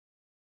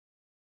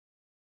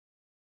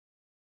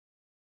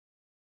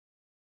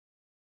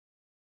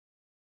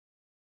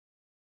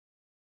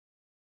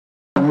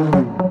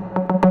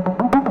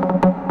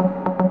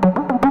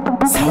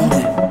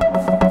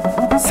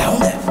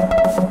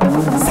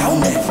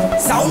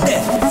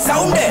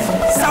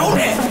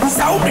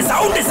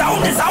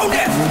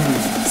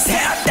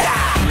Settai.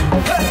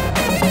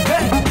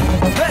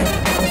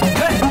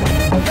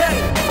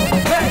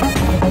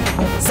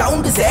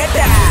 Sound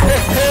Settai.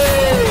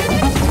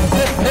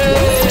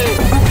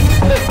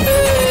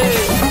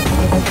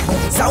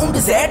 Sound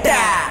Settai.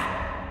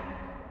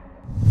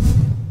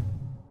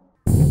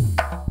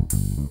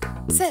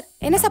 Sir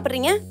என்ன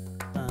சாப்பிடுறீங்க?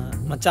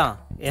 மச்சான்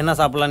என்ன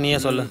சாப்பிடலாம் நீயே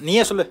சொல்லு.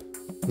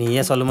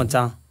 நீயே சொல்லு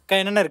மச்சான். அக்கா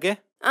என்னென்ன இருக்கு?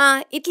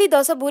 இட்லி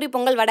தோசை பூரி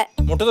பொங்கல் வடை.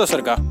 முட்டை தோசை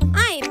இருக்கா?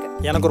 இருக்கு.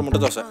 எனக்கு ஒரு முட்டை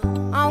தோசை.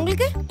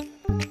 உங்களுக்கு?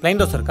 ப்ளைன்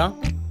தோசை இருக்கா?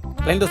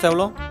 ப்ளைன் தோசை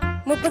எவ்வளோ?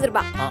 30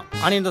 ரூபாய்.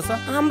 ஆனியன் தோசை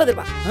 50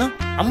 ரூபாய்.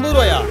 50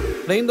 ரூபாயா?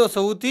 ப்ளைன்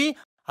தோசை ஊற்றி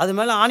அது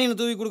மேலே ஆனியன்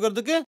தூவி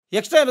கொடுக்கறதுக்கு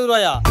எக்ஸ்ட்ரா 20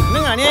 ரூபாயா?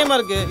 என்னங்க அநியாயமா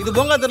இருக்கு இது.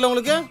 பொங்கா தெரியல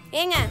உங்களுக்கு?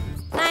 ஏங்க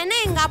நான் என்ன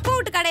எங்க அப்பா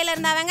வீட்டு கடையில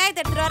இருந்தா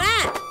வெங்காயத்தை எடுத்துட்டு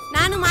வரேன்.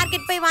 நானும்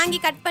மார்க்கெட் போய் வாங்கி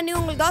கட் பண்ணி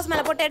உங்களுக்கு தோசை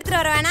மேல போட்டு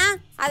எடுத்துட்டு வர வேணா?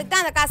 அதுக்கு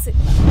தான் அந்த காசு.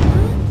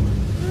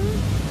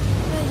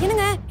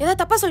 என்னங்க ஏதோ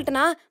தப்பா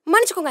சொல்லிட்டேனா?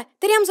 மன்னிச்சுக்கோங்க,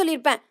 தெரியாம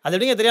சொல்லியிருப்பேன். அது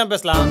எப்படிங்க தெரியாம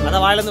பேசலாம்?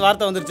 அதான் வாயிலேருந்து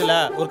வார்த்தை வந்துருச்சுல.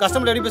 ஒரு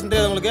கஸ்டமர் எப்படி பேச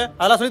தெரியாது உங்களுக்கு?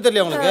 அதெல்லாம் சொல்லி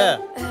தெரியல உங்களுக்கு?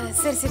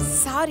 சரி சரி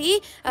சாரி.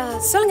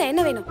 சொல்லுங்க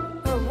என்ன வேணும்?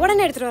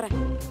 உடனே எடுத்துட்டு வரேன்.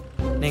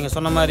 நீங்க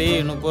சொன்ன மாதிரி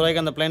 30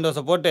 ரூபாய்க்கு அந்த ப்ளைன்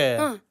தோசை போட்டு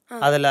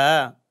அதுல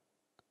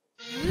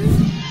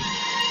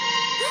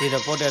இதை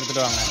போட்டு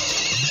எடுத்துட்டு வாங்க.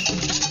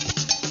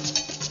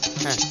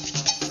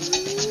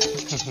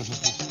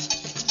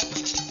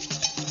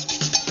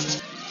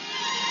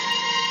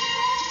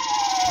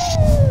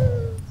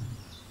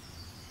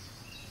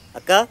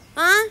 அக்கா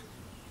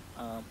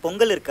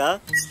பொங்கல் இருக்கா?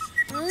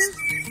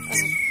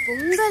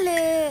 பொங்கல்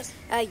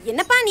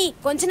என்னப்பா நீ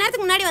கொஞ்ச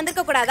நேரத்துக்கு முன்னாடி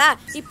வந்திருக்க கூடாதா?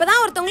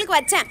 இப்பதான் ஒருத்தவங்களுக்கு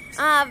வச்சேன்.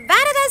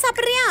 வேற ஏதாவது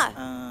சாப்பிடுறியா?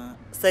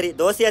 சரி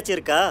தோசையாச்சும்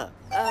இருக்கா?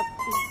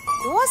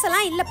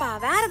 தோசைலாம் இல்லப்பா,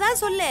 வேற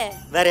ஏதாவது சொல்லு.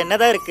 வேற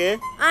என்னதான் இருக்கு?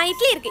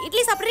 இட்லி இருக்கு.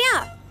 இட்லி சாப்பிடுறியா?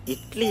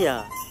 இட்லியா?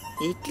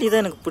 இட்லி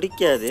தான் எனக்கு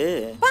பிடிக்காது.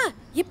 பா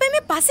எப்பவுமே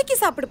பசிக்கு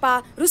சாப்பிடுப்பா,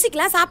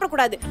 ருசிக்கெல்லாம்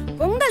சாப்பிடக்கூடாது.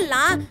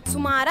 பொங்கல்லாம்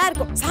சுமாரா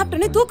இருக்கும்,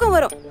 சாப்பிட்டோன்னே தூக்கம்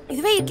வரும்.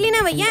 இதுவே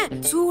இட்லினா வையேன்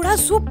சூடா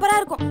சூப்பரா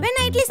இருக்கும்.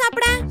 வேணா இட்லி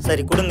சாப்பிட?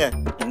 சரி கொடுங்க,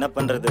 என்ன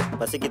பண்றது,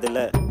 பசிக்குது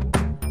இல்ல.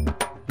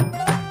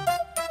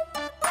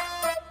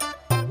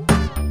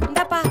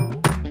 இந்தாப்பா.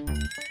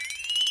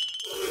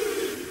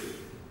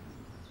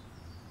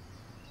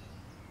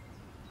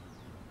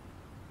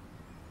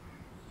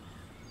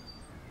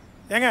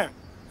 ஏங்க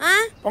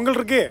பொங்கல்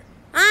இருக்கு?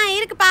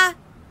 இருக்குப்பா.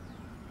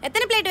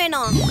 எத்தனை பிளேட்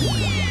வேணும்?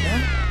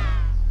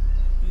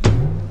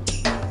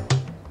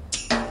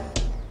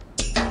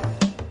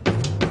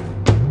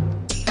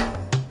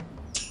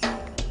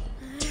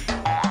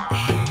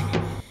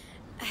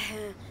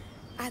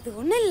 அது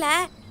ஒன்றும் இல்லை,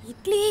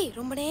 இட்லி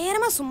ரொம்ப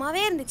நேரமா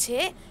சும்மாவே இருந்துச்சு,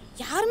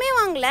 யாருமே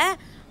வாங்கல,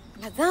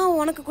 அதான்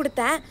உனக்கு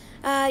கொடுத்தேன்.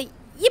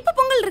 இப்போ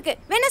பொங்கல் இருக்கு,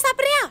 வேணா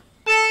சாப்பிட்றியா?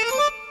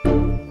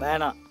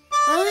 வேணாம்.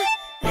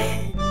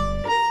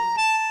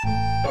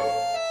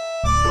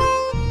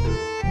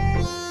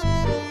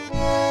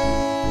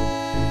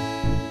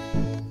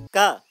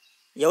 அக்கா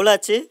எவ்வளோ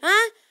ஆச்சு?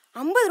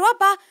 50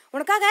 ரூபாப்பா.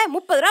 உனக்காக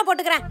 30 ரூபா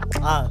போட்டுக்கிறேன்.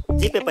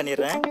 ஜிபே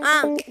பண்ணிடுறேன்.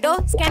 டோ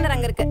ஸ்கேனர்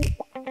அங்க இருக்கு.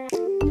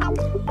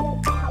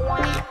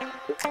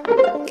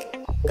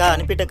 அக்கா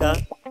அனுப்பிட்டக்கா.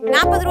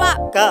 40 ரூபா.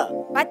 அக்கா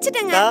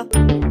வச்சிட்டேங்க.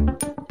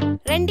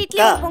 2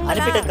 இட்லி பொங்கல்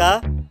அனுப்பிட்டக்கா.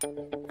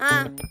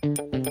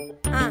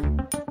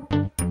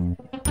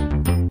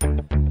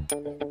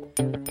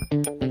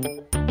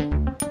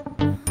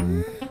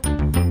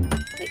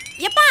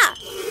 எப்பா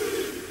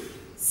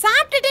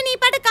சாப்பிட்டுட்டு நீ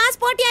பாட்டு காசு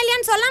போட்டியா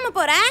இல்லையான்னு சொல்லாம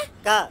போற?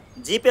 அக்கா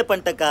ஜிபே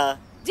பண்ணிட்டக்கா.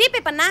 ஜிபே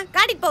பண்ணா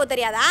காட்டிட்டு போக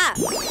தெரியாதா?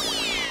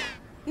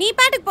 நீ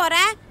பாட்டுக்கு போற.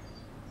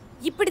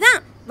 இப்படிதான்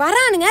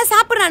வரானுங்க,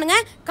 சாப்பிடுறானுங்க,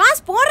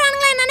 காசு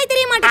போடுறானுங்களா என்னன்னே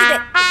தெரிய மாட்டேங்குது.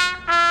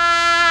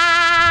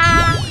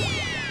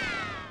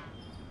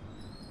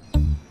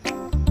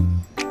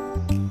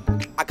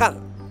 அக்கா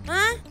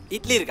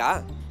இட்லி இருக்கா?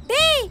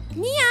 டேய்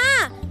நீயா?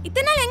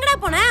 இத்தனை நாள் எங்கடா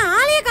போன?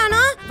 ஆளையே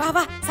காணோம். வா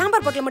வா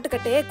சாம்பார் போட்டல மட்டும்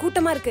கட்டு,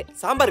 கூட்டமா இருக்கு.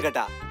 சாம்பார்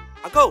கட்டா?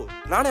 அக்கா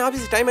நானே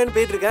ஆபீஸ் டைம் ஆயின்னு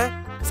போயிட்டு இருக்கேன்,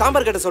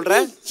 சாம்பார் கட்ட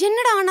சொல்றேன்.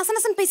 என்னடா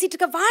நசநசன் பேசிட்டு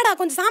இருக்க? வாடா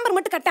கொஞ்சம் சாம்பார்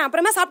மட்டும் கட்ட,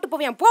 அப்புறமா சாப்பிட்டு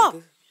போவேன். போ.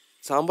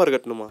 சாம்பார்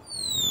கட்டணுமா?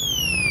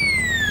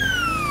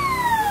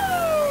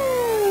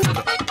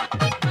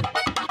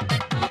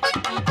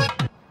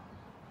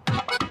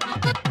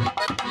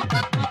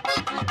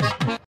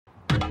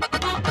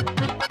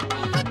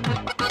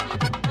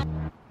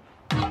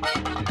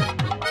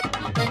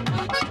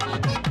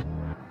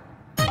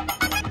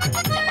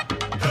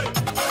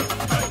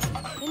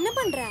 என்ன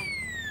பண்ற?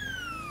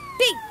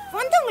 டேய்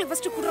வந்து உங்களுக்கு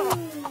ஃபர்ஸ்ட்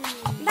குடுறோம்.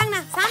 இந்தாங்கண்ணா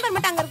சாம்பார்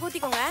மட்டும் அங்க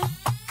ஊத்திக்கோங்க.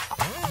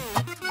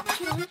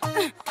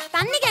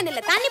 தண்ணி கேன்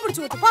இல்ல, தண்ணி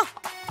பிடிச்சு ஊத்து போ.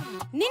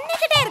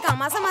 நின்னுக்கிட்டே இருக்கா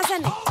மச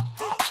மசன்னு.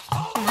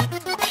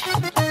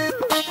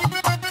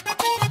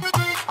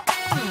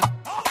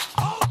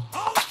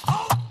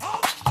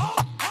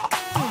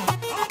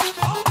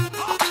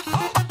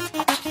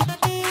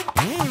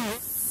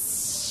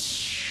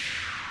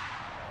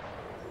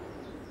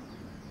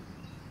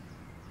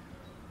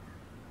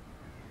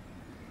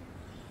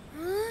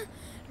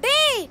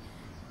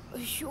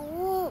 ஐயோ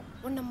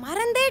உன்னை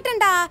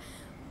மறந்தேட்டேன்டா.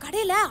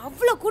 கடையில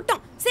அவ்வளோ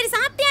கூட்டம். சரி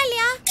சாப்பிட்டியா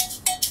இல்லையா?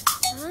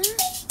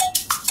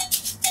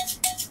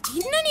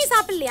 இன்னும் நீ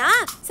சாப்பிடலையா?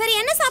 சரி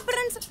என்ன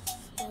சாப்பிட்றேன்னு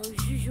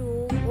ஐயோ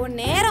உன்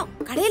நேரம்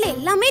கடையில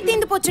எல்லாமே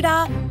தீந்து போச்சுடா.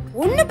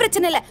 ஒண்ணும்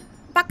பிரச்சனை இல்ல,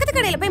 பக்கத்து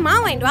கடையில போய்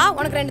மாவு வாங்கிட்டு வா,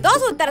 உனக்கு 2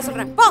 தோசை ஊத்தி தர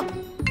சொல்றேன் போ.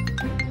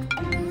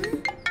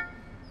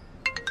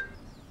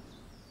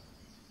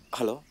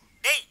 ஹலோ.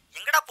 டேய்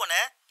எங்கடா போன?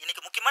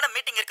 இன்னைக்கு முக்கியமான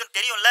மீட்டிங் இருக்குன்னு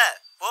தெரியும்ல.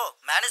 போ,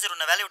 மேனேஜர்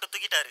உன்னை வேலைய விட்டு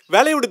தூக்கிட்டாரு.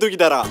 வேலையை விட்டு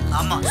தூக்கிட்டாரா?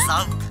 ஆமா,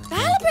 சாவு.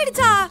 வேலை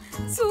போயிடுச்சா?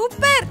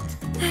 சூப்பர்.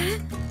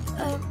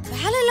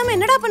 வேலை இல்லாம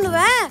என்னடா பண்ணுவ?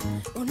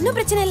 ஒன்னும்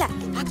பிரச்சனை இல்ல,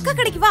 அக்கா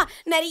கடைக்கு வா,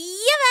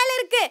 நிறைய வேலை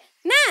இருக்கு.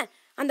 என்ன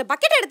அந்த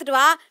பக்கெட் எடுத்துட்டு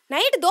வா,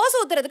 நைட்டு தோசை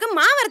ஊத்துறதுக்கு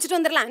மாவு அரைச்சிட்டு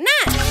வந்துடலாம். என்ன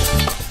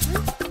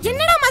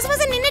என்னடா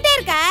மசமச நின்னுட்டே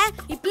இருக்க?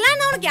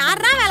 இப்பெல்லாம் உனக்கு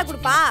யாரா வேலை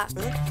கொடுப்பா?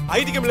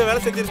 ஐடி கம்பெனில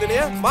வேலை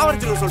செஞ்சிருந்தேனே,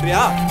 மாவரைச்சிட்டு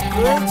சொல்றியா?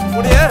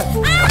 முடிய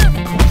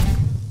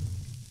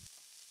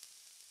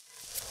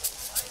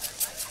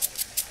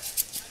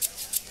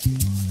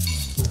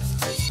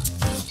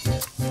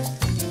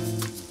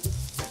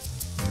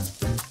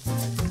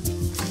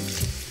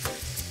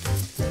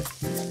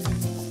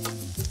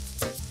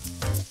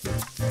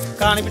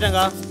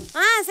அனுப்பிட்டேங்க.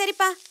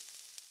 சரிப்பா.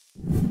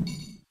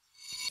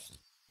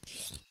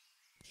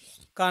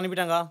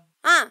 அனுப்பிட்டாங்க.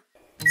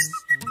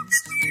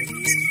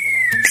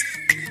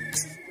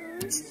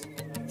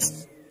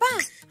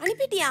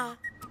 அனுப்பிட்டியா?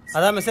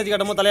 அதான் மெசேஜ்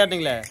காட்டும்போது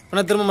தலையாட்டிங்களே,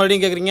 என்ன திரும்ப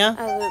மறுபடியும் கேக்குறீங்க?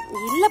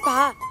 இல்லப்பா,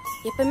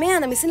 எப்பவுமே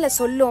அந்த மிஷின்ல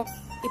சொல்லும்,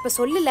 இப்ப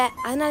சொல்லல,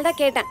 அதனால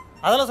தான் கேட்டேன்.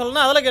 அதெல்லாம்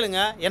சொல்லணும், அதெல்லாம்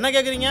கேளுங்க. என்ன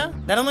கேக்குறீங்க?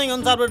 தினமும் இங்க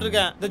வந்து சாப்பிட்டு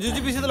இருக்கேன். இந்த ஜுஜி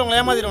பிசித்துல உங்களை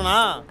ஏமாத்திடுவா?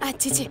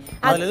 அச்சிச்சி,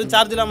 அதுல எதுவும்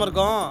சார்ஜ் இல்லாம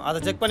இருக்கும், அதை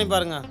செக் பண்ணி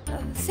பாருங்க.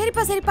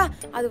 சரிப்பா சரிப்பா,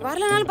 அது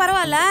வரலனாலும்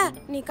பரவாயில்ல,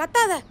 நீ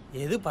கத்தாத.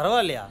 எது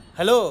பரவாயில்லையா?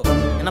 ஹலோ,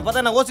 என்ன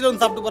பார்த்தா என்ன ஓசில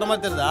வந்து சாப்பிட்டு போற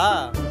மாதிரி தெரியுதா?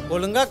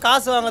 ஒழுங்கா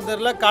காசு வாங்க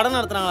தெரியல, கடை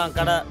நடத்துறாங்களாம்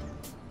கடை.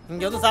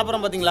 இங்க வந்து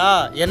சாப்பிட்றோம் பாத்தீங்களா?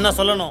 என்ன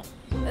சொல்லணும்?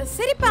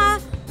 சரிப்பா,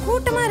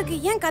 கூட்டமா இருக்கு,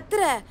 ஏன்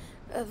கத்துற?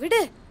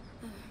 விடு,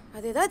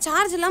 அது ஏதாவது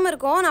சார்ஜ் இல்லாம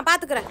இருக்கும், நான்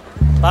பாத்துக்கிறேன்.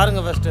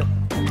 பாருங்க ஃபர்ஸ்ட்.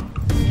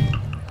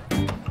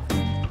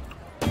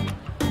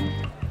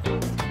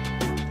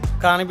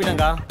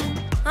 அனுப்பிட்டேங்கா.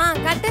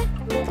 காட்டு.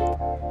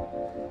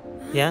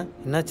 ஏன்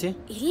என்னாச்சு?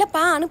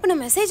 இல்லப்பா, அனுப்புன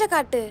மெசேஜ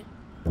காட்டு.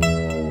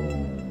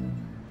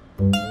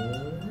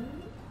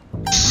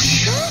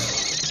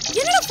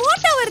 என்னடா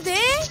போட்டோ வருது?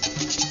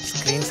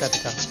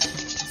 ஸ்கிரீன்ஷாட்க்கா.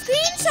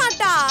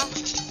 ஸ்கிரீன்ஷாட்டா?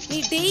 நீ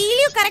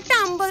டெய்லியும் கரெக்டா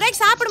 50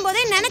 ரூபாய்க்கு சாப்பிடும்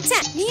போதே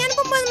நினைச்சேன், நீ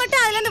அனுப்பும்போது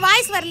மட்டும் அதுல இருந்து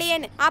வாய்ஸ்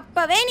வரலையேன்னு.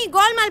 அப்பவே நீ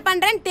கோல்மால்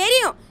பண்றேன்னு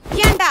தெரியும்.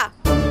 ஏன்டா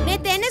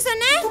நேத்து என்ன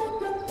சொன்ன?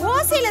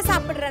 ஓசில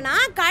சாப்பிடுறனா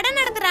கடை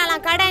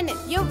நடத்துறாளாம் கடைன்னு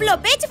எவ்ளோ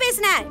பேச்சு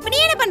பேசுன. இப்ப நீ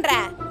என்ன பண்ற?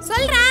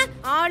 சொல்றா,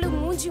 ஆளு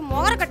மூஞ்சி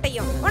மோகர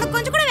கட்டையும். உனக்கு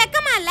கொஞ்சம் கூட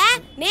வெக்கமா இல்ல?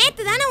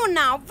 நேத்து தானே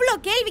உன்னை அவ்ளோ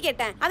கேள்வி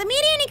கேட்டேன், அத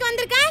மீறி இன்னைக்கு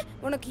வந்திருக்க.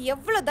 உனக்கு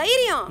எவ்ளோ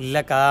தைரியம்?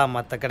 இல்லக்கா,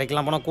 மத்த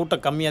கடைக்கெல்லாம் போனா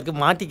கூட்டம் கம்மியா இருக்கு,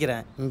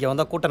 மாட்டிக்கிறேன். இங்க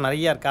வந்தா கூட்டம்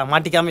நிறைய இருக்கா,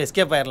 மாட்டிக்காம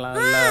எஸ்கேப் ஆயிரலாம்.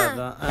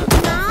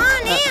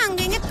 நானே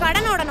அங்க இங்க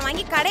கடன் உடனே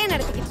வாங்கி கடையை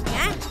நடத்திக்கிட்டு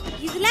இருக்கேன்.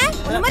 இதுல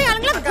இந்த மாதிரி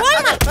ஆளுங்கள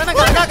கோல்மால்.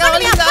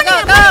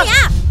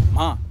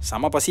 மா,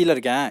 சம பசியில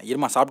இருக்கேன்,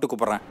 இருமா சாப்பிட்டு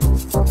கூப்பிடுறேன்.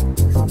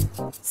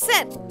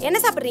 சார், என்ன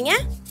சாப்பிடுறீங்க?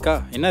 அக்கா,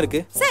 என்ன இருக்கு?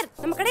 சார்,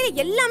 நம்ம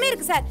கடையில எல்லாமே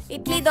இருக்கு சார்.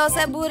 இட்லி,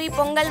 தோசை, பூரி,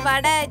 பொங்கல்,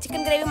 வடை,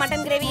 சிக்கன் கிரேவி,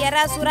 மட்டன் கிரேவி,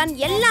 எறா, சூரான்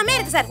எல்லாமே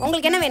இருக்கு சார்.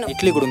 உங்களுக்கு என்ன வேணும்?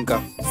 இட்லி கொடுங்கக்கா.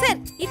 சார்,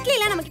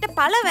 இட்லில நம்ம கிட்ட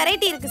பல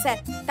வெரைட்டி இருக்கு சார்.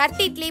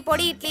 தட்டு இட்லி,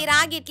 பொடி இட்லி,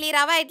 ராகி இட்லி,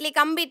 ரவா இட்லி,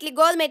 கம்பு இட்லி,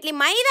 கோதுமை இட்லி,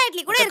 மைதா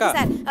இட்லி கூட இருக்கு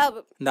சார்.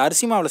 இந்த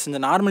அரிசி மாவுல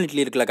செஞ்ச நார்மல்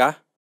இட்லி இருக்குல்லக்கா,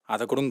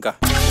 அதை கொடுங்கக்கா.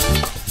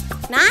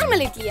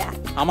 நார்மல் இட்லியா?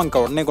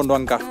 ஆமாங்கக்கா, உடனே கொண்டு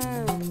வாங்கக்கா.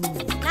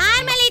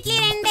 Normal idli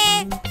 2.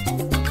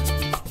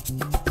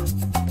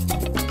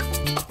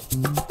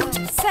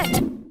 Sir,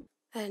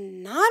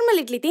 normal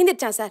idli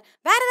தீந்துச்சா sir?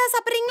 வேற ஏதாவது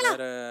சாப்பிடுறீங்களா?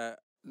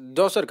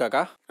 தோசை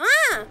இருக்காக்கா?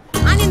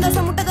 ஆனியன்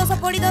தோசை, முட்டை தோசை,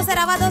 பொடி தோசை,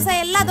 ரவா தோசை,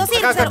 எல்லா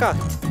தோசையும் இருக்கு சார்.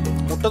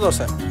 முட்டை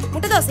தோசை.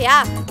 முட்டை தோசையா?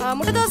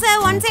 முட்டை தோசை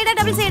ஒன் சைடா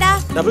டபுள் சைடா?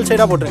 டபுள்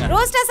சைடா போட்டுருங்க.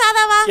 ரோஸ்டா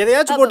சாதாவா?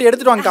 எதையாச்சும் போட்டு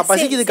எடுத்துட்டு வாங்கக்கா,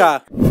 பசிக்குதுக்கா.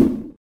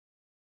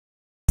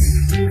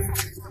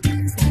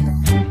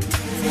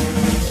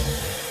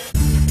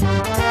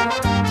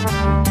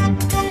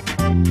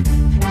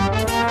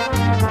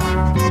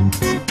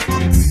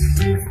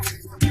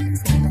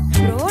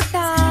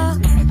 புரோட்டா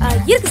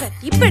இருக்கு சார்,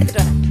 இப்ப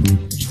எடுத்துட்டு வரேன்.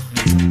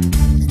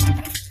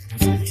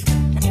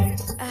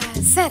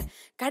 சார்,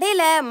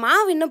 கடையில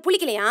மாவு இன்னும்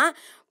புளிக்கலையா?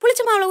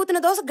 புளிச்ச மாவுல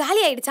ஊத்துன தோசை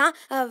காலி ஆயிடுச்சான்.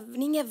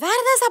 நீங்க வேற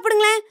ஏதாவது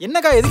சாப்பிடுங்களேன்.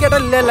 என்னக்கா எது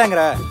கேட்டாலும் இல்ல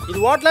இல்லங்கற? இது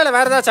ஹோட்டல்ல இல்ல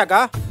வேற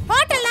ஏதாச்சாக்கா?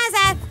 ஹோட்டல் தான்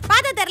சார்.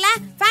 பாத்து தெரியல,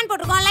 ஃபேன்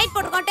போட்டுருக்கோம், லைட்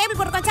போட்டுருக்கோம், டேபிள்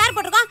போட்டுருக்கோம், சேர்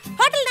போட்டுருக்கோம்.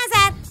 ஹோட்டல் தான்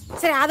சார்.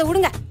 சரி, அதை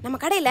விடுங்க. நம்ம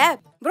கடையில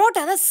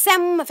புரோட்டா தான்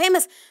செம்ம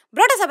ஃபேமஸ்.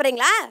 புரோட்டா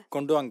சாப்பிடுறீங்களா?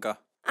 கொண்டு வாங்கக்கா.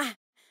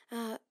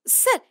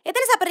 சார்,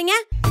 எத்தனை சாப்பிடுறீங்க?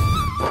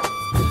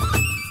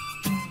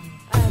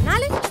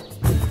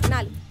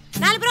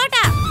 4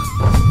 புரோட்டா.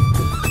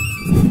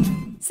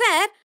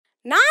 சார்,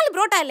 4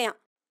 புரோட்டா இல்லையா,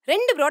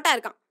 2 புரோட்டா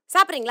இருக்கான்.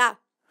 சாப்பிடுறீங்களா?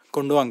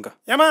 கொண்டு வாங்கக்கா.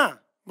 ஏமா,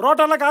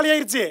 புரோட்டா எல்லாம் காலி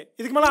ஆயிருச்சு,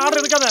 இதுக்கு மேல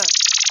ஆர்டர் எடுக்காத.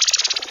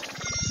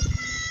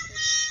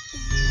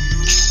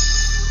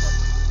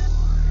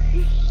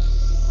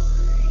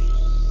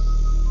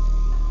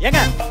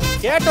 ஏங்க,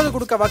 கேட்டது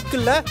கொடுக்க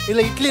வக்கில்ல.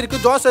 இதுல இட்லி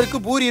இருக்கு, தோசை இருக்கு,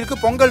 பூரி இருக்கு,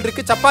 பொங்கல்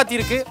இருக்கு, சப்பாத்தி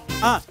இருக்கு,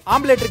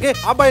 ஆம்லெட் இருக்கு,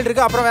 ஆபாயில்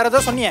இருக்கு, அப்புறம் வேற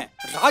ஏதோ சொன்னீங்க.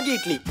 ராகி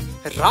இட்லி.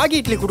 ராகி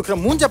இட்லி குடுக்குற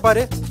மூஞ்ச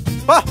பாரு.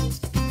 பா,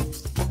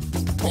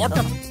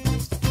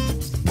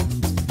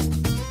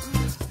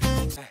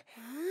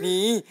 நீ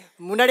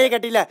முன்னாடியே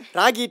கட்டில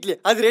ராகி இட்லி,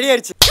 அது ரெடி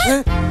ஆயிடுச்சு.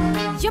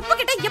 எப்ப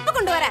கிட்ட எப்ப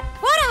கொண்டு வர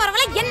போற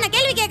வரவல என்ன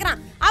கேள்வி கேக்குறான்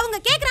அவங்க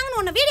கேக்குறாங்கன்னு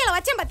உன்ன வீடியோல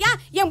வச்சேன் பாத்தியா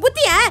என்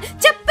புத்திய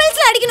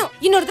செப்பல்ஸ்ல அடிக்கணும்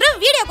இன்னொரு தடவை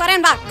வீடியோ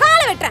குறையன்பா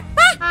காலை வெட்றேன்